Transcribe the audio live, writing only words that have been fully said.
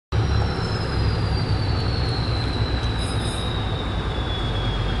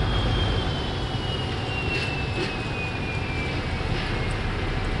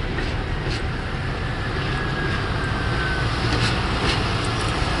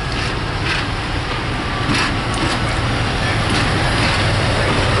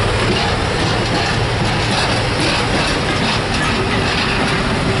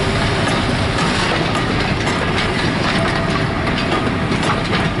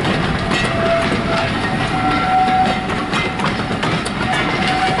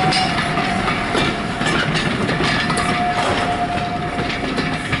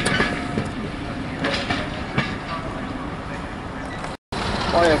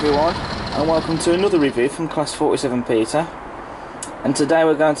everyone, and welcome to another review from Class 47 Peter. And today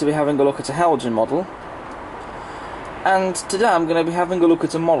we're going to be having a look at a Heljan model. And today I'm going to be having a look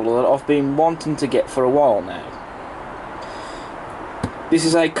at a model that I've been wanting to get for a while now. This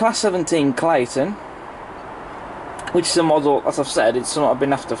is a Class 17 Clayton, which is a model, as I've said, it's something I've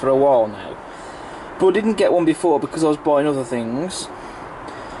been after for a while now. But I didn't get one before because I was buying other things.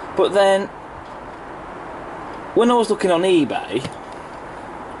 But then, when I was looking on eBay,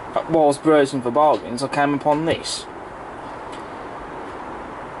 while I was browsing for bargains, I came upon this.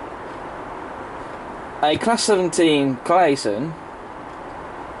 A Class 17 Clayton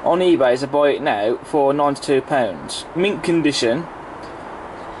on eBay, as I buy it now, for £92. Mint condition,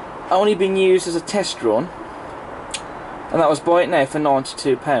 only been used as a test run, and that was buy it now for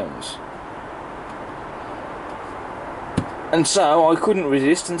 £92. And so I couldn't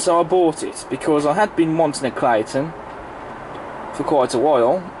resist, and so I bought it, because I had been wanting a Clayton for quite a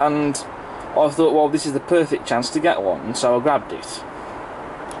while, and I thought, well, this is the perfect chance to get one, and so I grabbed it.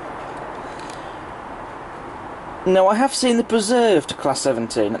 Now, I have seen the preserved Class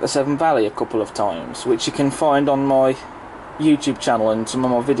 17 at the Severn Valley a couple of times, which you can find on my YouTube channel and some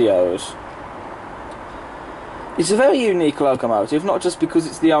of my videos. It's a very unique locomotive, not just because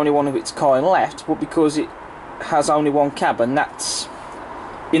it's the only one of its kind left, but because it has only one cab, and that's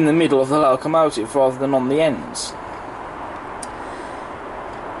in the middle of the locomotive rather than on the ends.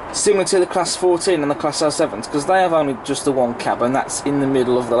 Similar to the Class 14 and the Class 07s, because they have only just the one cab, and that's in the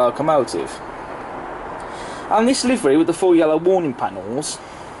middle of the locomotive. And this livery with the full yellow warning panels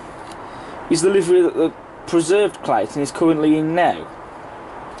is the livery that the preserved Clayton is currently in now.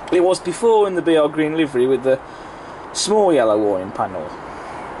 It was before in the BR green livery with the small yellow warning panel,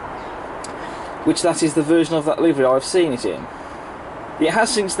 which that is the version of that livery I've seen it in. It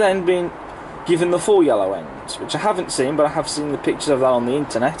has since then been given the full yellow ends, which I haven't seen, but I have seen the pictures of that on the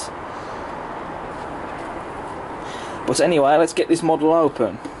internet. But anyway, let's get this model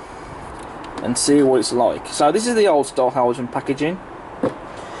open and see what it's like. So this is the old style Heljan packaging,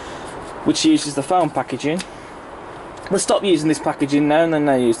 which uses the foam packaging. We'll stop using this packaging now, and then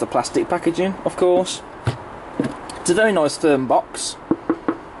they use the plastic packaging, of course. It's a very nice firm box,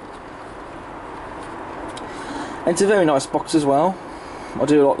 and it's a very nice box as well. I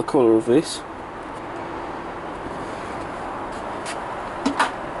do like the colour of this.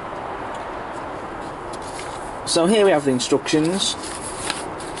 So here we have the instructions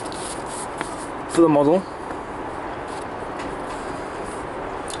for the model.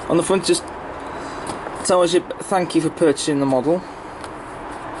 On the front just tells you thank you for purchasing the model.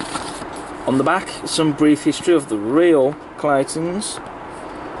 On the back, some brief history of the real Claytons.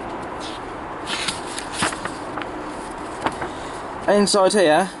 And inside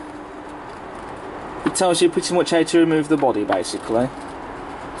here, it tells you pretty much how to remove the body, basically.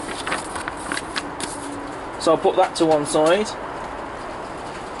 So I'll put that to one side.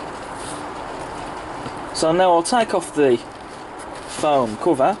 So now I'll take off the foam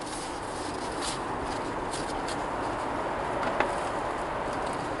cover.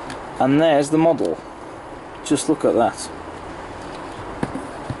 And there's the model. Just look at that.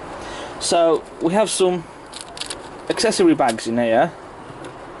 So we have some accessory bags in here.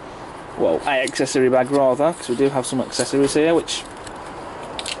 Well, an accessory bag rather, because we do have some accessories here, which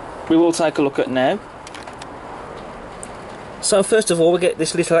we will take a look at now. So first of all, we get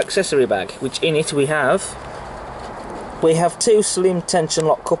this little accessory bag, which in it we have two slim tension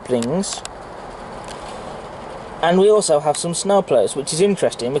lock couplings, and we also have some snowplows, which is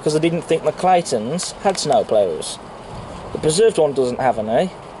interesting because I didn't think the Claytons had snowplows. The preserved one doesn't have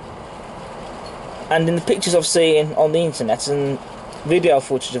any, and in the pictures I've seen on the internet and video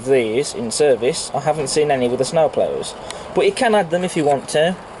footage of these in service, I haven't seen any with the snowplows. But you can add them if you want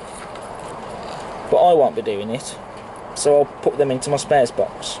to, but I won't be doing it, so I'll put them into my spares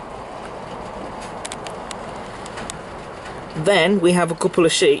box. Then we have a couple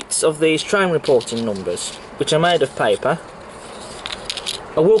of sheets of these train reporting numbers, which are made of paper.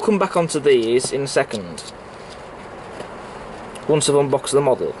 I will come back onto these in a second, once I've unboxed the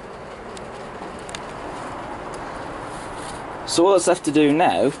model. So all that's left to do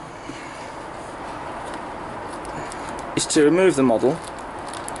now is to remove the model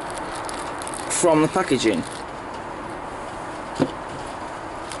from the packaging.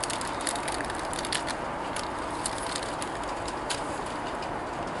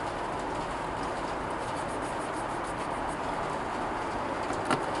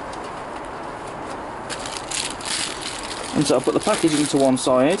 And so I'll put the packaging to one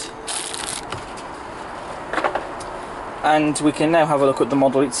side, and we can now have a look at the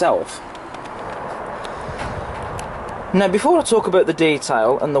model itself. Now, before I talk about the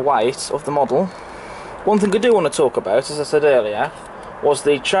detail and the weight of the model, one thing I do want to talk about, as I said earlier, was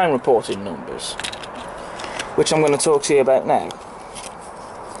the train reporting numbers, which I'm going to talk to you about now.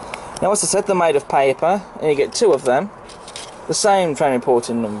 Now, as I said, they're made of paper, and you get two of them, the same train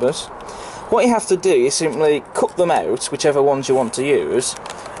reporting numbers. What you have to do is simply cut them out, whichever ones you want to use,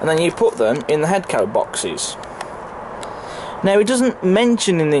 and then you put them in the headcode boxes. Now, it doesn't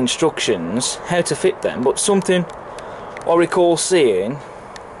mention in the instructions how to fit them, but something I recall seeing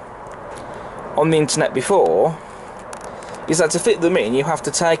on the internet before is that to fit them in, you have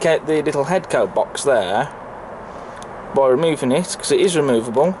to take out the little headcode box there by removing it, because it is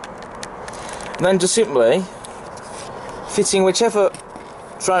removable, and then just simply fitting whichever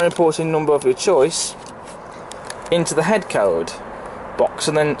train reporting number of your choice into the headcode box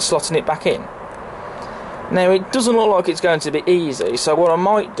and then slotting it back in. Now, it doesn't look like it's going to be easy, so what I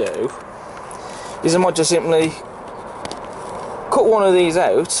might do is I might just simply cut one of these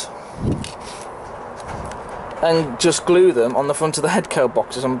out and just glue them on the front of the headcode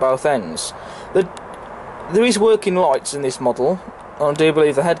boxes on both ends. There is working lights in this model, and I do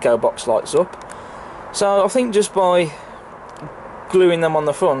believe the headcode box lights up, so I think just by gluing them on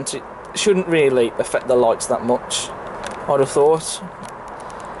the front it shouldn't really affect the lights that much, I'd have thought.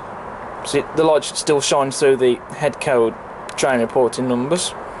 So the light should still shine through the headcode train reporting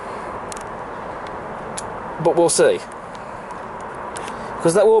numbers, but we'll see,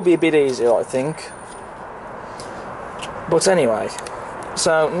 because that will be a bit easier, I think. But anyway,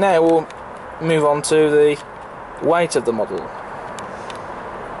 so now we'll move on to the weight of the model.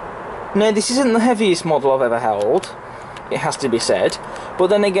 Now, this isn't the heaviest model I've ever held, it has to be said, but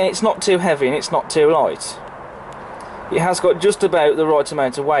then again, it's not too heavy and it's not too light. It has got just about the right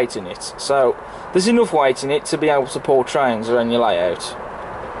amount of weight in it, so there's enough weight in it to be able to pull trains around your layout.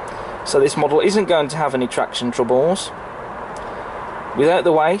 So this model isn't going to have any traction troubles. Without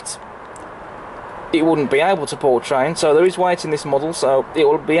the weight, it wouldn't be able to pull trains, so there is weight in this model, so it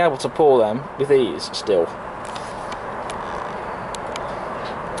will be able to pull them with ease still.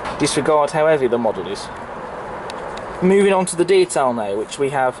 Disregard how heavy the model is. Moving on to the detail now, which we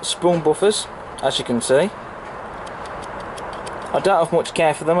have sprung buffers, as you can see. I don't have much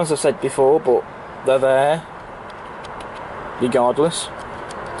care for them, as I said before, but they're there regardless.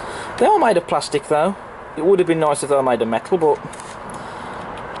 They are made of plastic though. It would have been nice if they were made of metal, but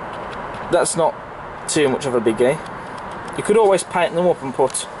that's not too much of a biggie. You could always paint them up and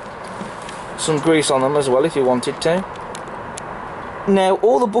put some grease on them as well if you wanted to. Now,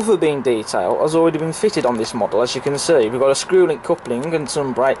 all the buffer beam detail has already been fitted on this model, as you can see. We've got a screw link coupling and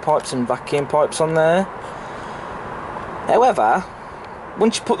some brake pipes and vacuum pipes on there. However,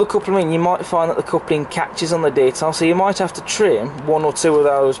 once you put the coupling in, you might find that the coupling catches on the detail, so you might have to trim one or two of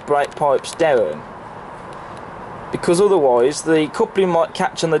those brake pipes down, because otherwise the coupling might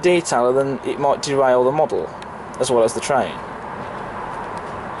catch on the detail and then it might derail the model as well as the train.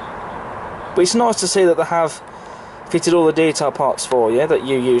 But it's nice to see that they have fitted all the detail parts for you that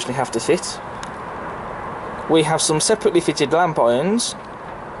you usually have to fit. We have some separately fitted lamp irons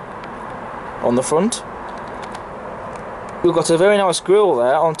on the front. We've got a very nice grille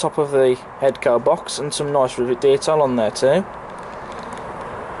there on top of the headcode box and some nice rivet detail on there too.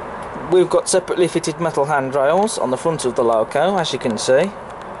 We've got separately fitted metal handrails on the front of the loco, as you can see.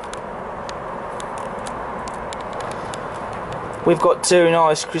 We've got two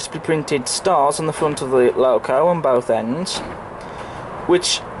nice crisply printed stars on the front of the loco on both ends,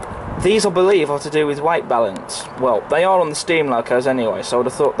 which these I believe are to do with weight balance. Well, they are on the steam locos anyway, so I would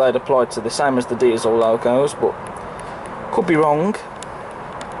have thought they'd apply to the same as the diesel locos, but could be wrong.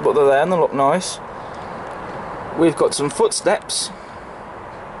 But they're there and they look nice. We've got some footsteps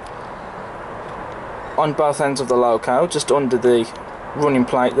on both ends of the loco, just under the running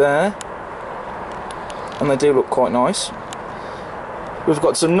plate there, and they do look quite nice. We've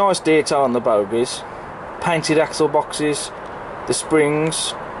got some nice detail on the bogies, painted axle boxes, the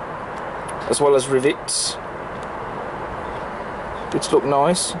springs, as well as rivets, which look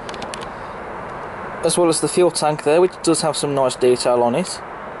nice, as well as the fuel tank there, which does have some nice detail on it.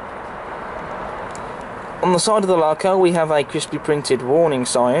 On the side of the loco we have a crisply printed warning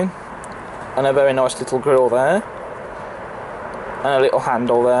sign and a very nice little grille there and a little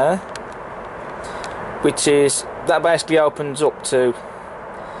handle there, which is, that basically opens up to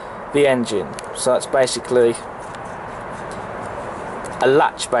the engine, so that's basically a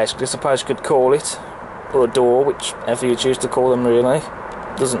latch, basically, I suppose you could call it, or a door, whichever you choose to call them really,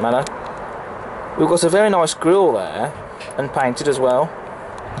 doesn't matter. We've got a very nice grille there and painted as well.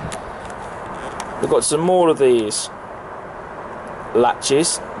 We've got some more of these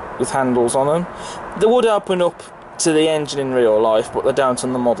latches with handles on them. They would open up to the engine in real life, but they don't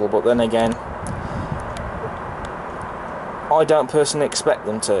on the model. But then again, I don't personally expect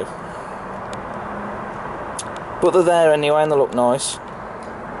them to. But they're there anyway, and they look nice.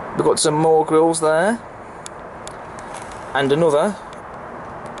 We've got some more grills there, and another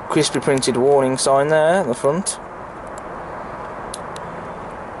crisply printed warning sign there at the front,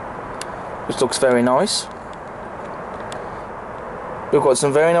 which looks very nice. We've got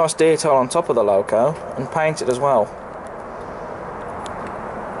some very nice detail on top of the loco, and painted as well,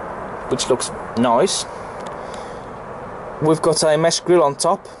 which looks nice. We've got a mesh grill on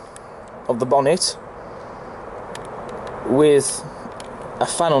top of the bonnet with a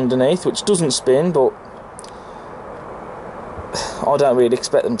fan underneath, which doesn't spin, but I don't really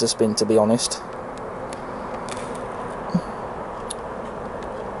expect them to spin, to be honest.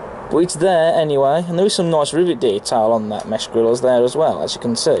 But it's there anyway, and there is some nice rivet detail on that mesh grillers there as well, as you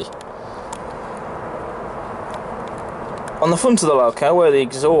can see. On the front of the loco, where the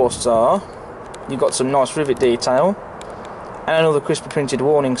exhausts are, you've got some nice rivet detail and another crisply printed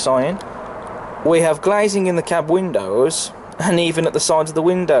warning sign. We have glazing in the cab windows, and even at the sides of the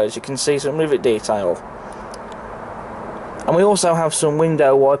windows you can see some rivet detail. And we also have some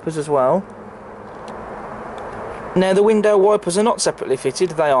window wipers as well. Now, the window wipers are not separately fitted,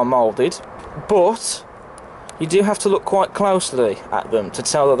 they are moulded, but you do have to look quite closely at them to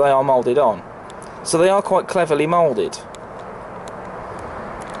tell that they are moulded on. So they are quite cleverly moulded.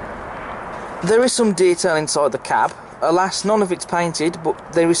 There is some detail inside the cab. Alas, none of it's painted,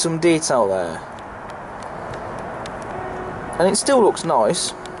 but there is some detail there. And it still looks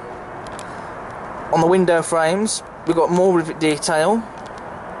nice. On the window frames, we've got more rivet detail,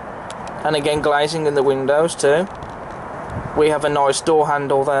 and again glazing in the windows too. We have a nice door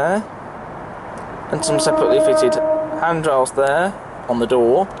handle there, and some separately fitted handrails there on the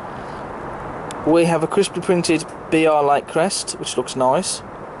door. We have a crisply printed BR Lake crest, which looks nice,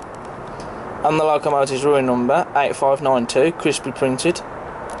 and the locomotive's running number 8592, crisply printed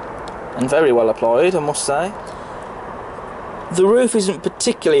and very well applied, I must say. The roof isn't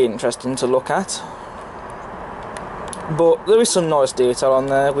particularly interesting to look at, but there is some nice detail on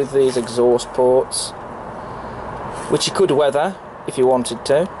there with these exhaust ports, which you could weather if you wanted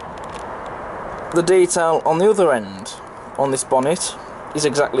to. The detail on the other end on this bonnet is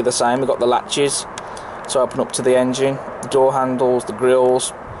exactly the same. We've got the latches to open up to the engine, the door handles, the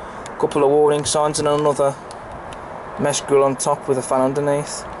grills, a couple of warning signs, and another mesh grill on top with a fan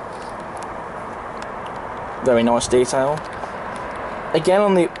underneath. Very nice detail. Again,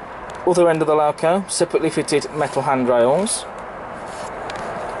 on the other end of the loco, separately fitted metal handrails,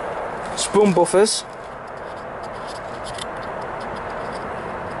 sprung buffers,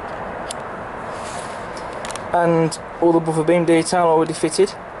 and all the buffer beam detail already fitted.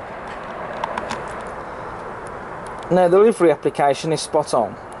 Now, the livery application is spot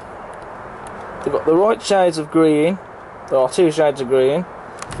on. They've got the right shades of green. There are two shades of green.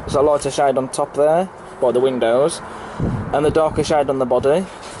 There's a lighter shade on top there by the windows, and the darker shade on the body.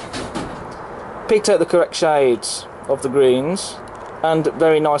 Picked out the correct shades of the greens, and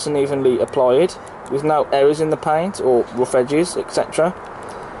very nice and evenly applied, with no errors in the paint or rough edges, etc.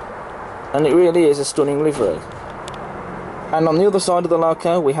 And it really is a stunning livery. And on the other side of the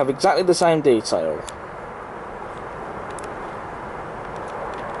loco we have exactly the same detail.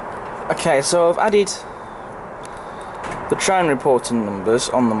 Okay, so I've added the train reporting numbers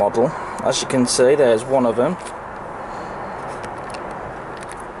on the model. As you can see, there's one of them,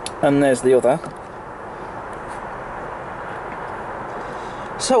 and there's the other.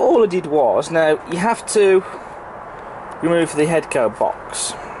 So all I did was, now you have to remove the headco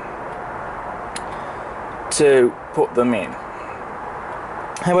box to put them in.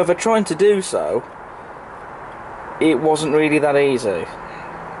 However, trying to do so, it wasn't really that easy.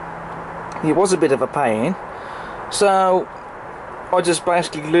 It was a bit of a pain, so I just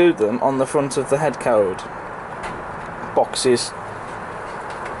basically glued them on the front of the headco boxes.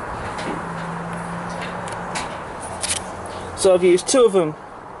 So I've used two of them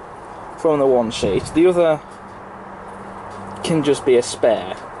from the one sheet, the other can just be a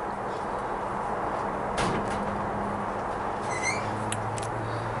spare.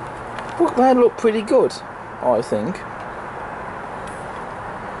 But they look pretty good, I think.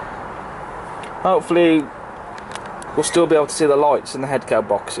 Hopefully we'll still be able to see the lights in the headco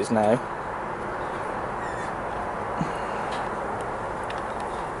boxes now.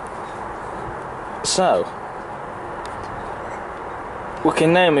 So we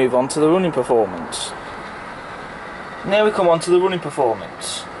can now move on to the running performance. Now we come on to the running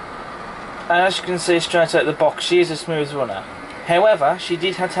performance, and as you can see straight out of the box, she is a smooth runner. However, she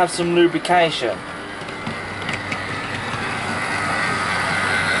did have to have some lubrication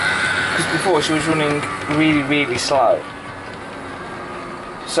because before she was running really slow.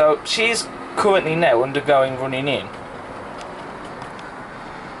 So she's currently now undergoing running in.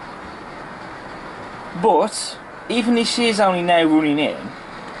 But even if she is only now running in,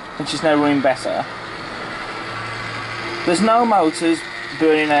 and she's now running better, there's no motors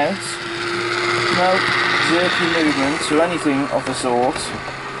burning out, no jerky movements or anything of the sort.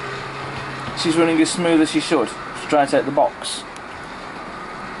 She's running as smooth as she should, straight out the box,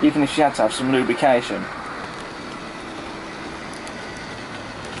 even if she had to have some lubrication.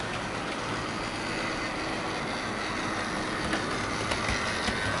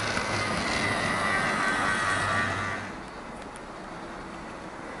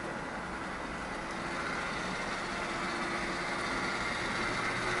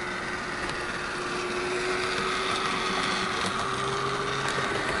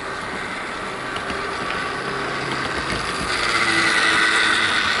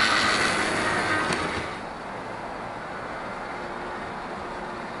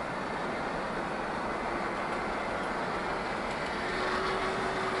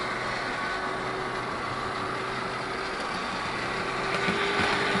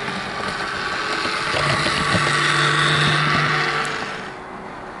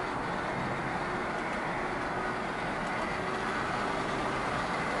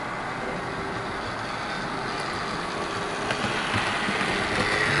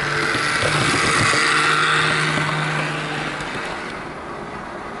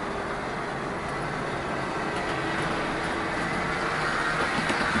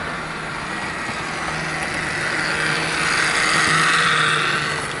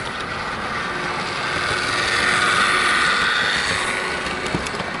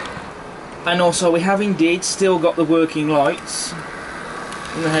 And also we have indeed still got the working lights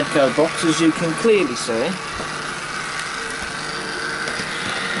in the head code box, as you can clearly see.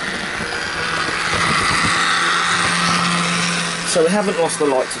 So we haven't lost the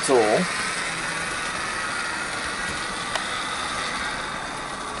lights at all.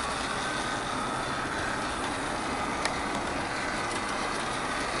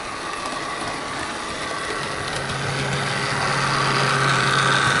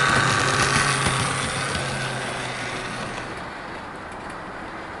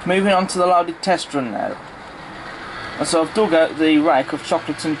 Moving on to the loaded test run now. And so I've dug out the rack of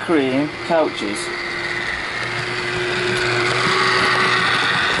chocolate and cream couches.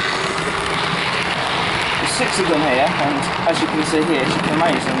 There's 6 of them here, and as you can see here, she can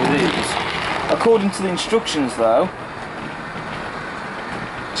manage them with these. According to the instructions though,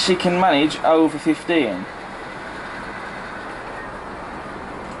 she can manage over 15.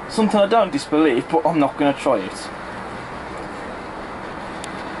 Something I don't disbelieve, but I'm not going to try it.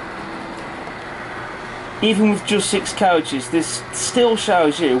 Even with just 6 couches, this still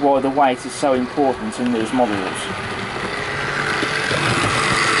shows you why the weight is so important in these models.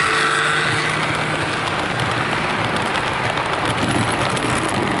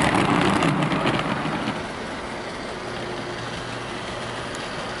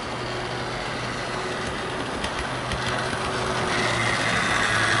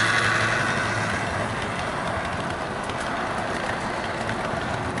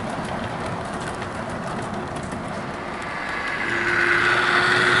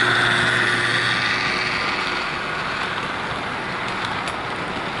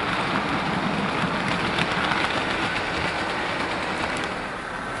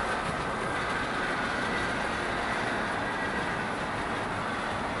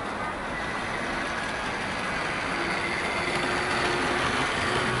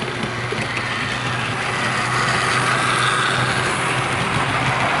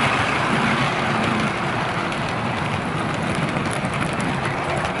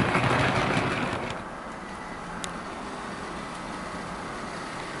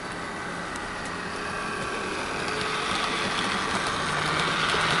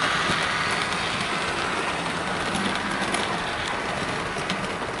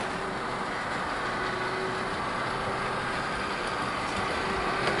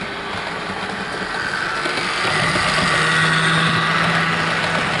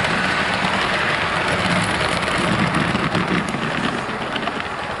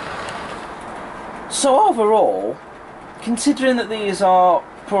 So overall, considering that these are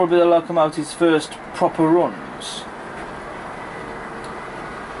probably the locomotive's first proper runs,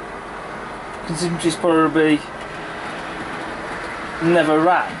 considering she's probably never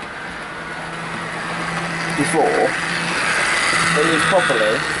ran before, running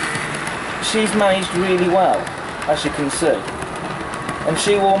properly, she's managed really well, as you can see, and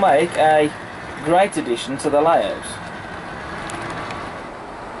she will make a great addition to the layout.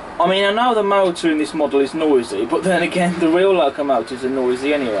 I mean, I know the motor in this model is noisy, but then again, the real locomotives are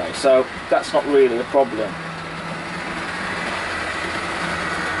noisy anyway, so that's not really a problem.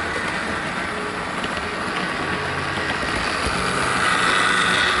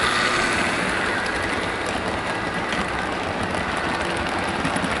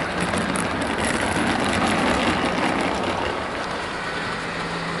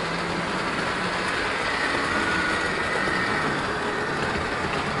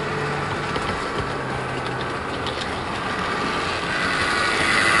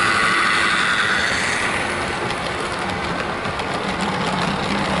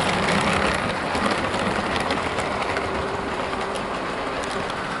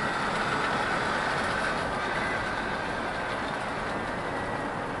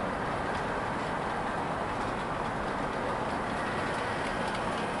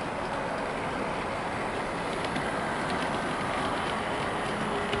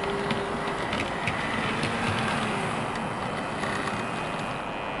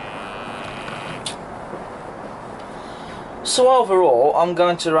 So overall, I'm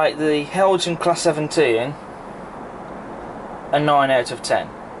going to rate the Heljan Class 17 a 9 out of 10.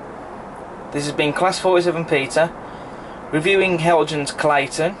 This has been Class 47 Peter, reviewing Heljan's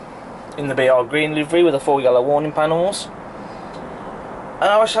Clayton in the BR green livery with the 4 yellow warning panels. And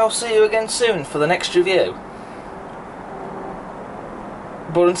I shall see you again soon for the next review.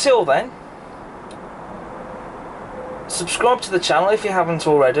 But until then, subscribe to the channel if you haven't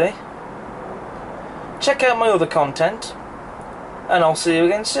already. Check out my other content. And I'll see you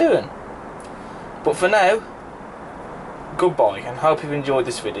again soon. But for now, goodbye, and hope you've enjoyed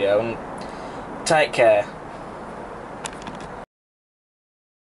this video, and take care.